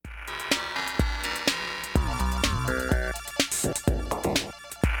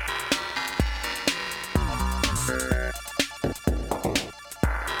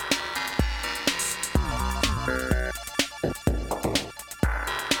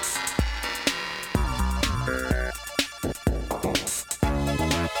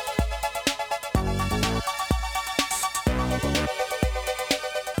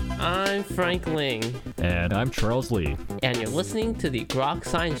Frank Ling. And I'm Charles Lee. And you're listening to the Grok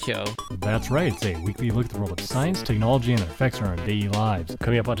Science Show. That's right, it's a weekly look at the world of science, technology, and their effects on our daily lives.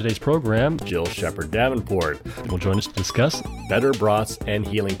 Coming up on today's program, Jill Shepard Davenport will join us to discuss better broths and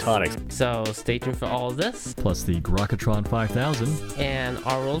healing tonics. So stay tuned for all of this. Plus the Grokatron 5000. And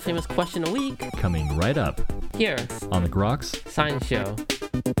our world famous question a week. Coming right up. Here. On the Groks Science Show.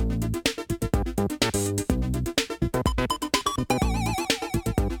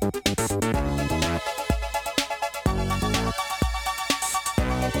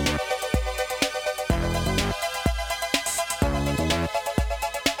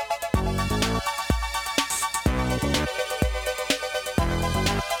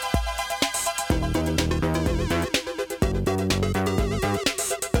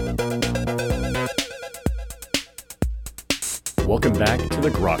 Welcome back to the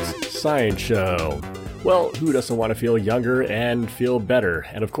Groks Science Show. Well, who doesn't want to feel younger and feel better?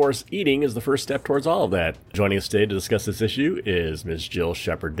 And of course, eating is the first step towards all of that. Joining us today to discuss this issue is Ms. Jill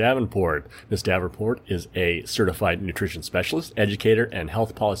Shepard Davenport. Ms. Davenport is a certified nutrition specialist, educator, and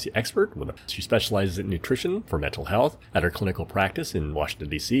health policy expert. She specializes in nutrition for mental health at her clinical practice in Washington,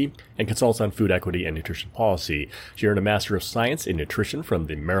 D.C., and consults on food equity and nutrition policy. She earned a Master of Science in Nutrition from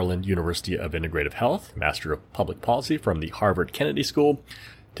the Maryland University of Integrative Health, Master of Public Policy from the Harvard Kennedy School.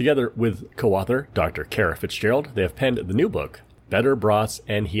 Together with co-author Dr. Kara Fitzgerald, they have penned the new book, Better Broths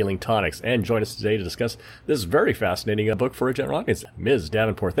and Healing Tonics, and join us today to discuss this very fascinating book for a general audience. Ms.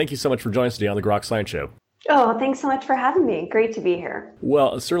 Davenport, thank you so much for joining us today on the Grok Science Show. Oh, thanks so much for having me. Great to be here.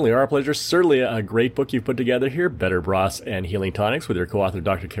 Well, certainly our pleasure. Certainly a great book you've put together here, Better Broths and Healing Tonics, with your co-author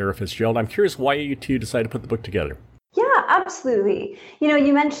Dr. Kara Fitzgerald. I'm curious why you two decided to put the book together. Yeah, absolutely.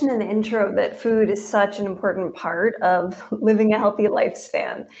 You mentioned in the intro that food is such an important part of living a healthy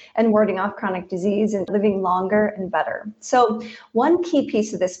lifespan and warding off chronic disease and living longer and better. So one key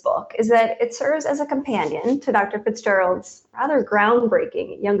piece of this book is that it serves as a companion to Dr. Fitzgerald's rather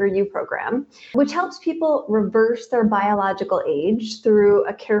groundbreaking Younger You program, which helps people reverse their biological age through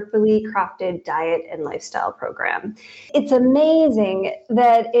a carefully crafted diet and lifestyle program. It's amazing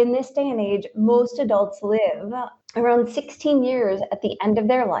that in this day and age, most adults live around 16 years at the end of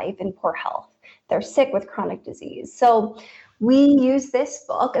their life in poor health. They're sick with chronic disease. So we use this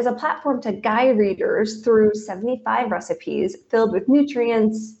book as a platform to guide readers through 75 recipes filled with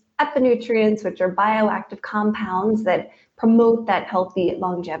nutrients, epinutrients, which are bioactive compounds that promote that healthy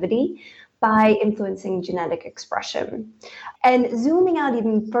longevity by influencing genetic expression. And zooming out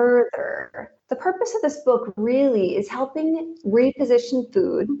even further, the purpose of this book really is helping reposition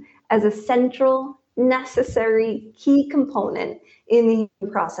food as a central, necessary, key component in the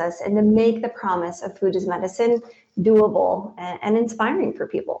healing process, and to make the promise of food as medicine doable and inspiring for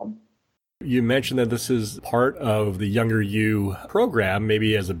people. You mentioned that this is part of the Younger You program.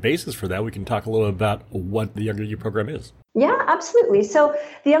 Maybe as a basis for that, we can talk a little about what the Younger You program is. Yeah, absolutely. So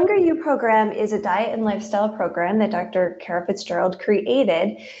the Younger You program is a diet and lifestyle program that Dr. Kara Fitzgerald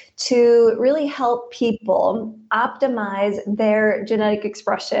created to really help people optimize their genetic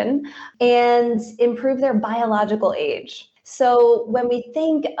expression and improve their biological age. So when we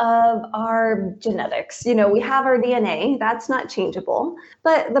think of our genetics, we have our DNA, that's not changeable,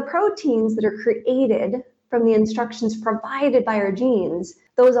 but the proteins that are created from the instructions provided by our genes,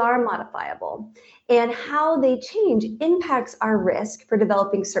 those are modifiable. And how they change impacts our risk for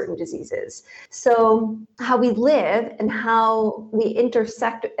developing certain diseases. So how we live and how we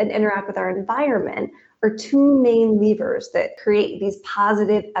intersect and interact with our environment are two main levers that create these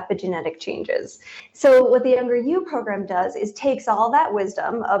positive epigenetic changes. So what the Younger You program does is takes all that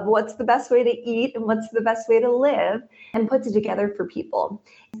wisdom of what's the best way to eat and what's the best way to live and puts it together for people.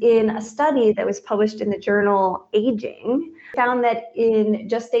 In a study that was published in the journal Aging, found that in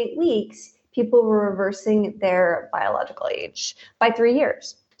just 8 weeks, people were reversing their biological age by 3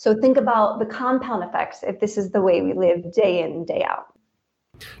 years. So think about the compound effects if this is the way we live day in, day out.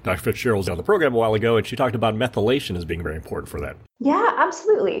 Dr. Fitzgerald was on the program a while ago, and she talked about methylation as being very important for that. Yeah,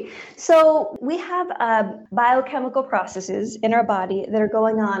 absolutely. So we have biochemical processes in our body that are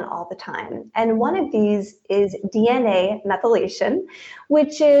going on all the time. And one of these is DNA methylation,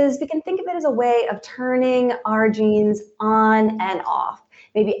 which is, we can think of it as a way of turning our genes on and off.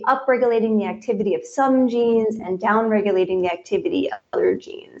 Maybe upregulating the activity of some genes and downregulating the activity of other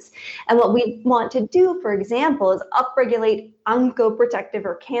genes. And what we want to do, for example, is upregulate oncoprotective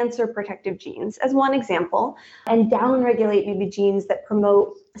or cancer protective genes as one example, and downregulate maybe genes that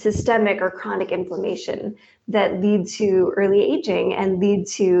promote systemic or chronic inflammation that lead to early aging and lead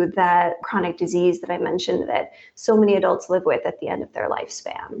to that chronic disease that I mentioned that so many adults live with at the end of their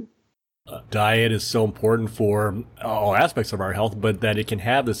lifespan. Diet is so important for all aspects of our health, but that it can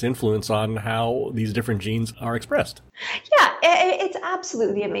have this influence on how these different genes are expressed. Yeah, it's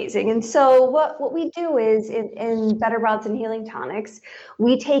absolutely amazing. And so what we do is in Better Broths and Healing Tonics,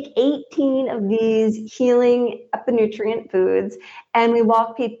 we take 18 of these healing epinutrient foods and we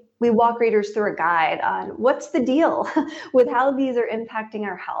walk readers through a guide on what's the deal with how these are impacting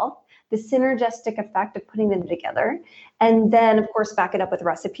our health, the synergistic effect of putting them together, and then, of course, back it up with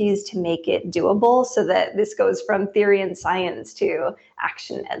recipes to make it doable so that this goes from theory and science to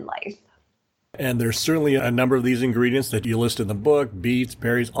action and life. And there's certainly a number of these ingredients that you list in the book, beets,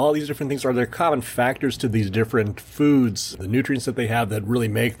 berries, all these different things. Are there common factors to these different foods, the nutrients that they have that really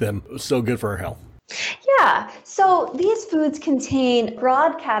make them so good for our health? Yeah, so these foods contain a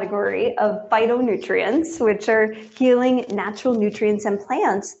broad category of phytonutrients, which are healing natural nutrients and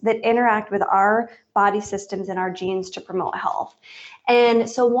plants that interact with our body systems and our genes to promote health. And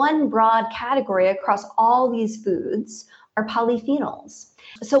so one broad category across all these foods are polyphenols.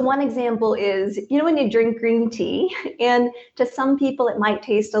 So one example is, when you drink green tea, and to some people it might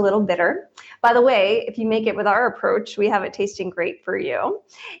taste a little bitter. By the way, if you make it with our approach, we have it tasting great for you.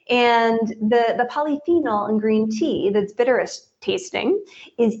 And the polyphenol in green tea that's bitterest tasting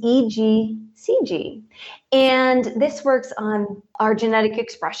is EGCG. And this works on our genetic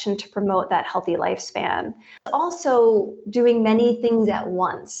expression to promote that healthy lifespan. Also doing many things at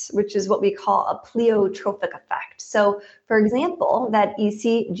once, which is what we call a pleiotropic effect. So for example, that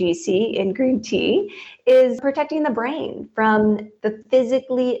EGCG in green tea is protecting the brain from the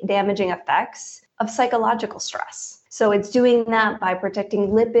physically damaging effects of psychological stress. So it's doing that by protecting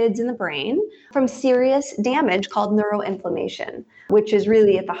lipids in the brain from serious damage called neuroinflammation, which is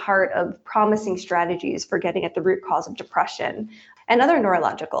really at the heart of promising strategies for getting at the root cause of depression and other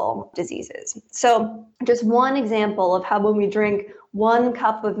neurological diseases. So just one example of how when we drink 1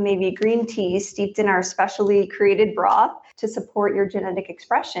 cup of maybe green tea steeped in our specially created broth to support your genetic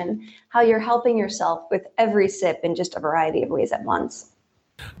expression, how you're helping yourself with every sip in just a variety of ways at once.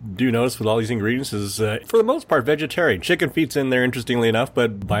 Do you notice with all these ingredients is, for the most part, vegetarian. Chicken feet's in there, interestingly enough,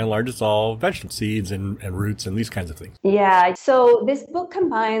 but by and large, it's all vegetable seeds and roots and these kinds of things. Yeah. So this book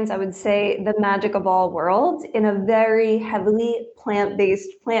combines, I would say, the magic of all worlds in a very heavily plant-based,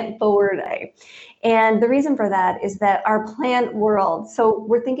 plant-forward way. And the reason for that is that our plant world, so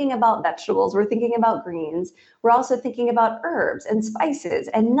we're thinking about vegetables, we're thinking about greens, we're also thinking about herbs and spices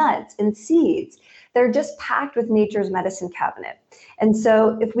and nuts and seeds. They're just packed with nature's medicine cabinet. And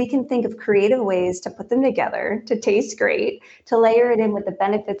so if we can think of creative ways to put them together, to taste great, to layer it in with the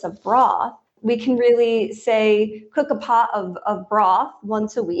benefits of broth, we can really say, cook a pot of broth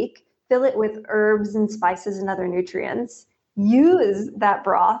once a week, fill it with herbs and spices and other nutrients, use that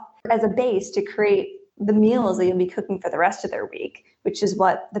broth as a base to create the meals that you'll be cooking for the rest of their week, which is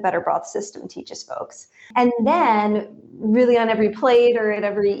what the Better Broth system teaches folks. And then really on every plate or at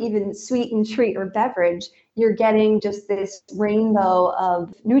every even sweetened treat or beverage, you're getting just this rainbow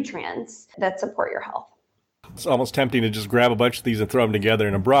of nutrients that support your health. It's almost tempting to just grab a bunch of these and throw them together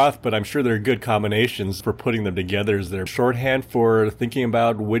in a broth, but I'm sure there are good combinations for putting them together. Is there shorthand for thinking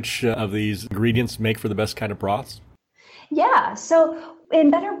about which of these ingredients make for the best kind of broths? Yeah, so in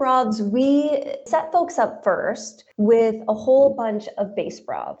Better Broths, we set folks up first with a whole bunch of base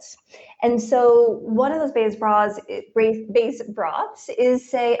broths. And so one of those base broths is,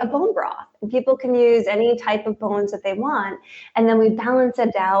 say, a bone broth. People can use any type of bones that they want. And then we balance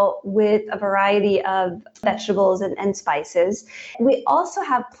it out with a variety of vegetables and spices. We also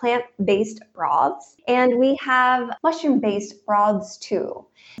have plant-based broths, and we have mushroom-based broths too.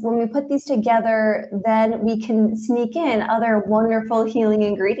 When we put these together, then we can sneak in other wonderful healing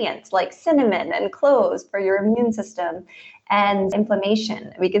ingredients like cinnamon and cloves for your immune system and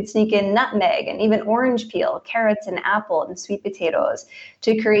inflammation. We could sneak in nutmeg and even orange peel, carrots and apple and sweet potatoes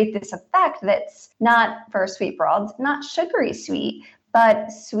to create this effect that's not, for sweet broths, not sugary sweet,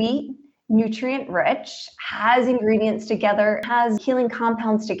 but sweet, nutrient rich, has ingredients together, has healing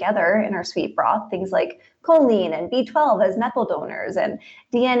compounds together in our sweet broth, things like choline and B12 as methyl donors and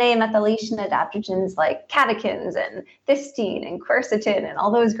DNA methylation adaptogens like catechins and cysteine and quercetin and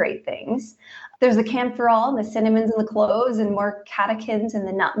all those great things. There's the camphorol and the cinnamons and the cloves and more catechins and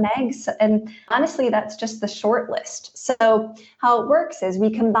the nutmegs. And honestly, that's just the short list. So how it works is we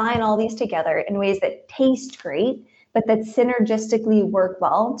combine all these together in ways that taste great, but that synergistically work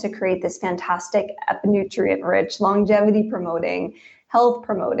well to create this fantastic epinutrient-rich, longevity-promoting,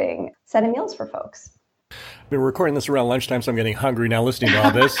 health-promoting set of meals for folks. We're recording this around lunchtime, so I'm getting hungry now listening to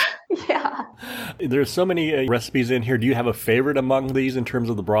all this. Yeah. There's so many recipes in here. Do you have a favorite among these in terms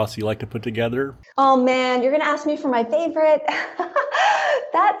of the broths you like to put together? Oh man, you're going to ask me for my favorite?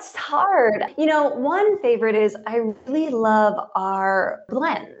 That's hard. One favorite is I really love our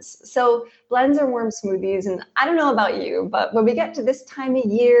blends. So blends are warm smoothies. And I don't know about you, but when we get to this time of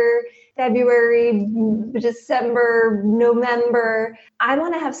year, February, December, November, I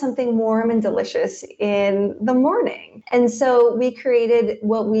want to have something warm and delicious in the morning. And so we created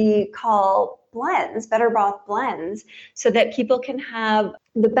what we call blends, Better Broth blends, so that people can have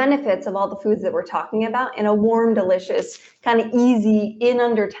the benefits of all the foods that we're talking about in a warm, delicious, kind of easy, in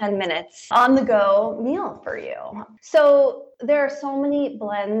under 10 minutes, on the go meal for you. So there are so many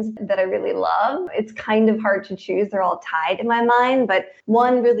blends that I really love. It's kind of hard to choose. They're all tied in my mind, but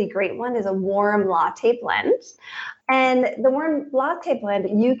one really great one is a warm latte blend. And the warm latte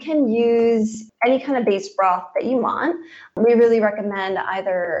blend, you can use any kind of base broth that you want. We really recommend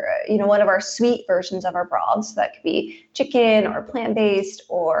either, one of our sweet versions of our broths. So that could be chicken or plant-based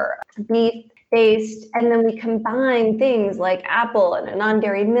or beef-based. And then we combine things like apple and a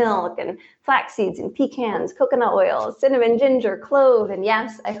non-dairy milk and flax seeds and pecans, coconut oil, cinnamon, ginger, clove. And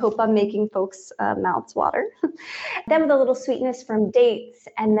yes, I hope I'm making folks' mouths water. Then with a little sweetness from dates,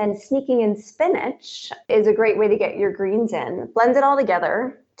 and then sneaking in spinach is a great way to get your greens in. Blend it all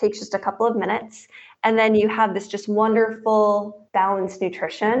together, takes just a couple of minutes, and then you have this just wonderful balanced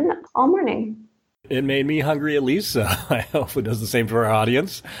nutrition all morning. It made me hungry, at least. I hope it does the same for our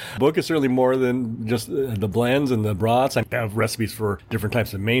audience. The book is certainly more than just the blends and the broths. I have recipes for different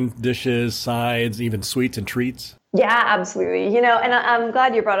types of main dishes, sides, even sweets and treats. Yeah, absolutely. And I'm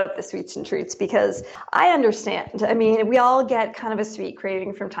glad you brought up the sweets and treats because I understand. I mean, we all get kind of a sweet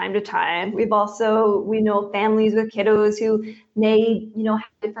craving from time to time. We know families with kiddos who may, have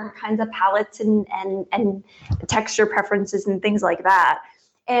different kinds of palates and texture preferences and things like that.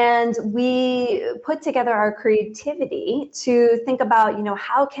 And we put together our creativity to think about,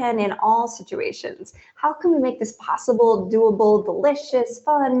 how can in all situations, how can we make this possible, doable, delicious,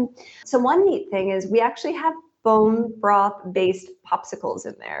 fun? So one neat thing is we actually have bone broth based popsicles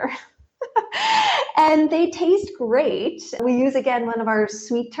in there. And they taste great. We use, again, one of our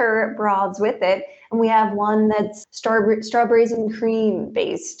sweeter broths with it. And we have one that's strawberries and cream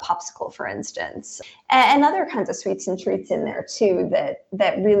based popsicle, for instance, and other kinds of sweets and treats in there too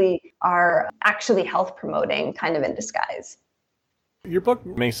that really are actually health promoting kind of in disguise. Your book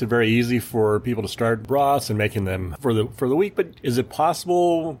makes it very easy for people to start broths and making them for the week, but is it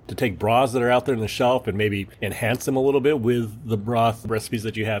possible to take broths that are out there on the shelf and maybe enhance them a little bit with the broth recipes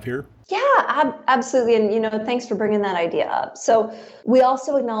that you have here? Yeah, absolutely. And, thanks for bringing that idea up. So we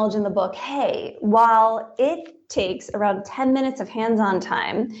also acknowledge in the book, hey, while it takes around 10 minutes of hands-on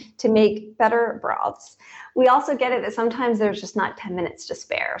time to make better broths, we also get it that sometimes there's just not 10 minutes to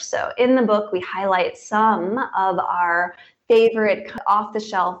spare. So in the book, we highlight some of our favorite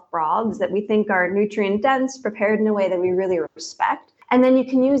off-the-shelf broths that we think are nutrient-dense, prepared in a way that we really respect. And then you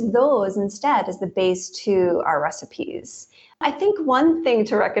can use those instead as the base to our recipes. I think one thing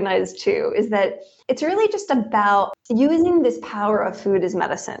to recognize too is that it's really just about using this power of food as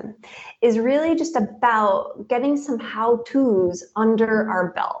medicine, is really just about getting some how-tos under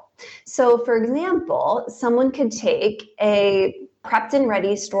our belt. So for example, someone could take a prepped and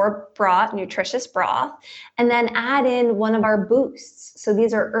ready store-bought nutritious broth and then add in one of our boosts. So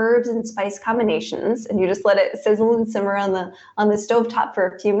these are herbs and spice combinations, and you just let it sizzle and simmer on the stovetop for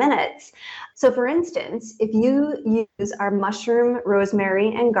a few minutes. So for instance, if you use our mushroom,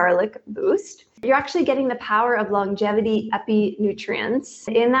 rosemary, and garlic boost, you're actually getting the power of longevity epi-nutrients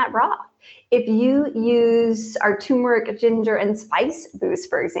in that broth. If you use our turmeric, ginger, and spice boost,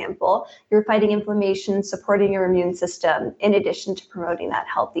 for example, you're fighting inflammation, supporting your immune system, in addition to promoting that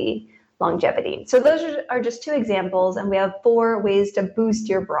healthy longevity. So those are just two examples, and we have 4 ways to boost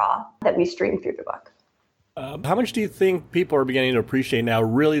your broth that we stream through the book. How much do you think people are beginning to appreciate now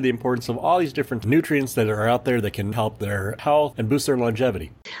really the importance of all these different nutrients that are out there that can help their health and boost their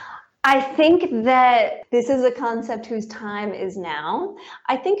longevity? I think that this is a concept whose time is now.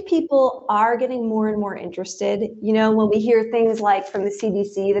 I think people are getting more and more interested. When we hear things like from the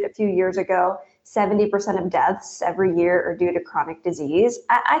CDC that a few years ago, 70% of deaths every year are due to chronic disease,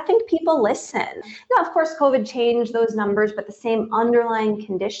 I think people listen. Now, of course, COVID changed those numbers, but the same underlying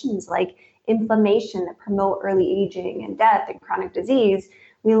conditions like inflammation that promote early aging and death and chronic disease,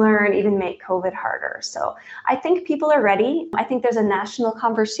 we learn even make COVID harder. So I think people are ready. I think there's a national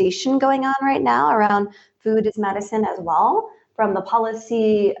conversation going on right now around food as medicine as well, from the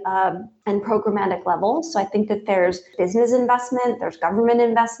policy and programmatic level. So I think that there's business investment, there's government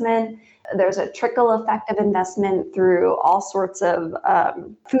investment, there's a trickle effect of investment through all sorts of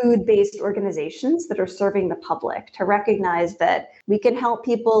food-based organizations that are serving the public to recognize that we can help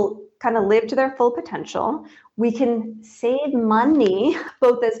people kind of live to their full potential. We can save money,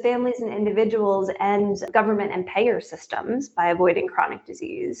 both as families and individuals and government and payer systems by avoiding chronic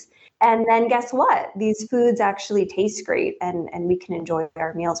disease. And then guess what? These foods actually taste great and we can enjoy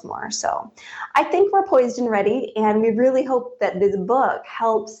our meals more. So I think we're poised and ready. And we really hope that this book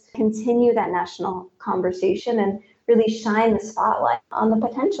helps continue that national conversation and really shine the spotlight on the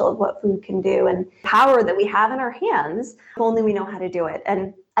potential of what food can do and power that we have in our hands if only we know how to do it.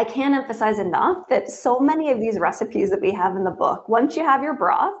 And I can't emphasize enough that so many of these recipes that we have in the book, once you have your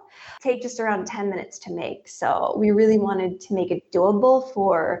broth, take just around 10 minutes to make. So we really wanted to make it doable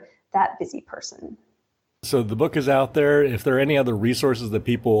for that busy person. So the book is out there. If there are any other resources that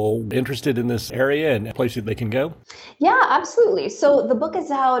people interested in this area and places they can go? Yeah, absolutely. So the book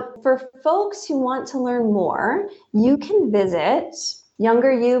is out for folks who want to learn more. You can visit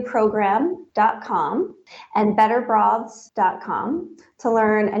youngeryouprogram.com and betterbroths.com to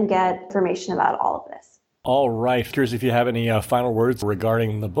learn and get information about all of this. All right. Curious if you have any final words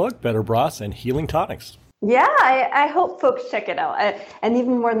regarding the book, Better Broths and Healing Tonics. Yeah, I hope folks check it out. And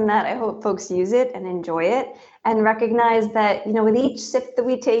even more than that, I hope folks use it and enjoy it and recognize that, with each sip that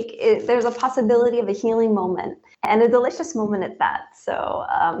we take, there's a possibility of a healing moment and a delicious moment at that. So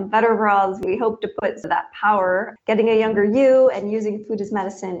Better Broths, we hope to put that power, getting a younger you and using food as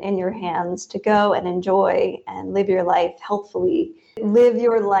medicine in your hands to go and enjoy and live your life healthfully. Live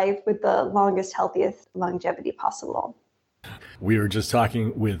your life with the longest, healthiest longevity possible. We were just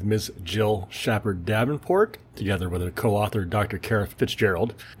talking with Ms. Jill Shepard Davenport, together with her co-author, Dr. Kara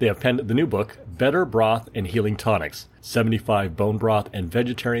Fitzgerald. They have penned the new book, Better Broth and Healing Tonics, 75 bone broth and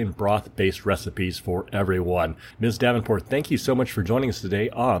vegetarian broth-based recipes for everyone. Ms. Davenport, thank you so much for joining us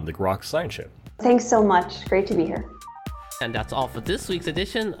today on the Grok Science Show. Thanks so much. Great to be here. And that's all for this week's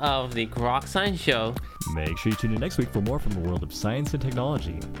edition of the Grok Science Show. Make sure you tune in next week for more from the world of science and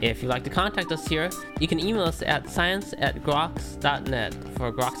technology. If you'd like to contact us here, you can email us at science@groks.net.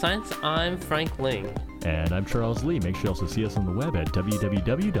 For Grok Science, I'm Frank Ling. And I'm Charles Lee. Make sure you also see us on the web at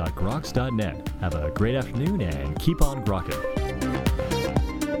www.groks.net. Have a great afternoon and keep on grokking.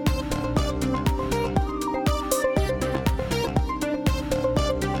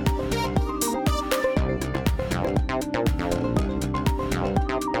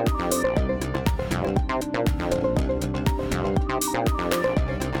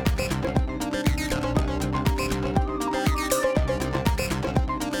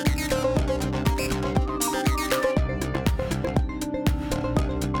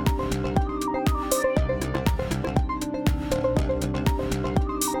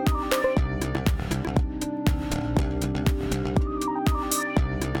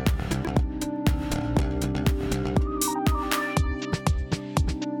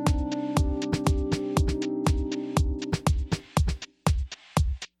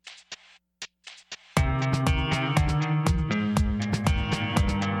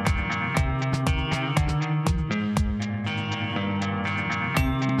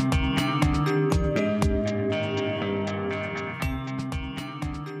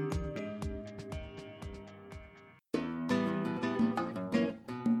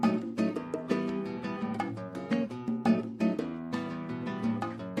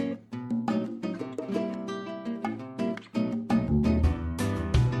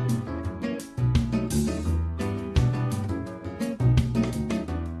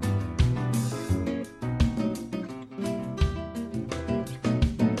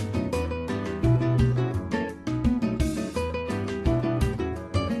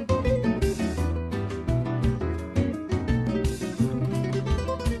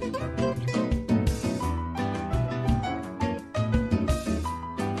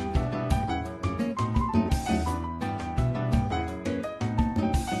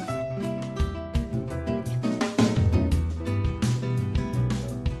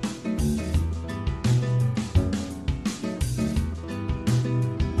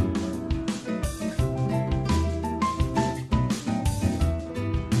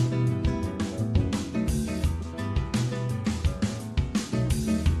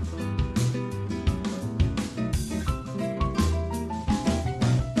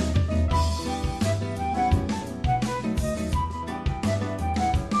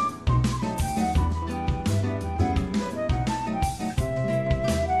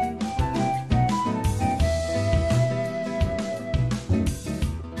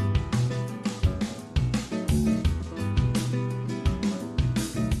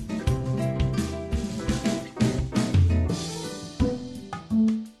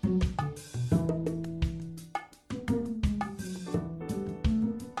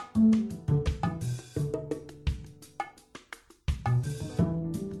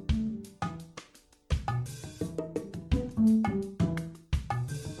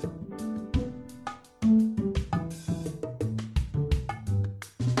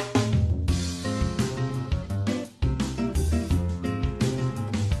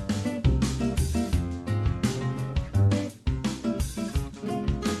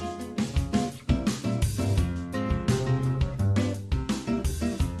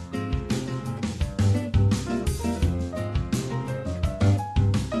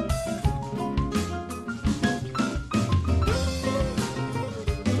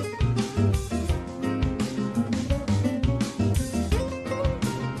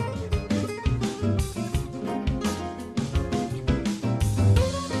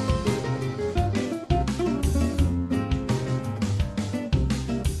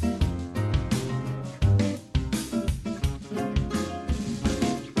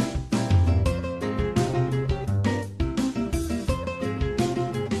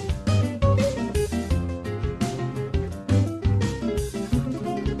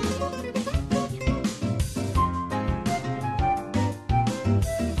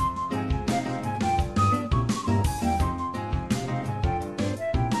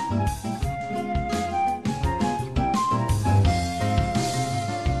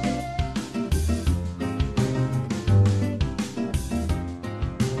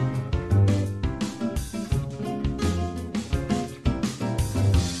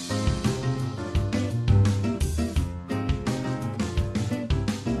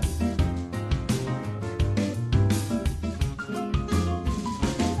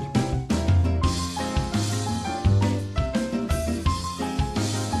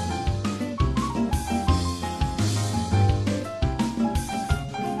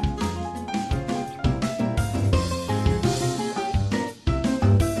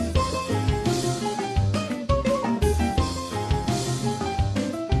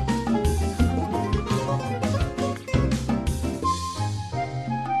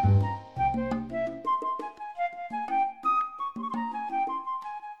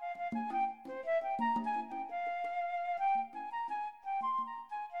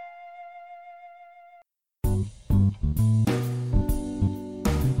 Bye.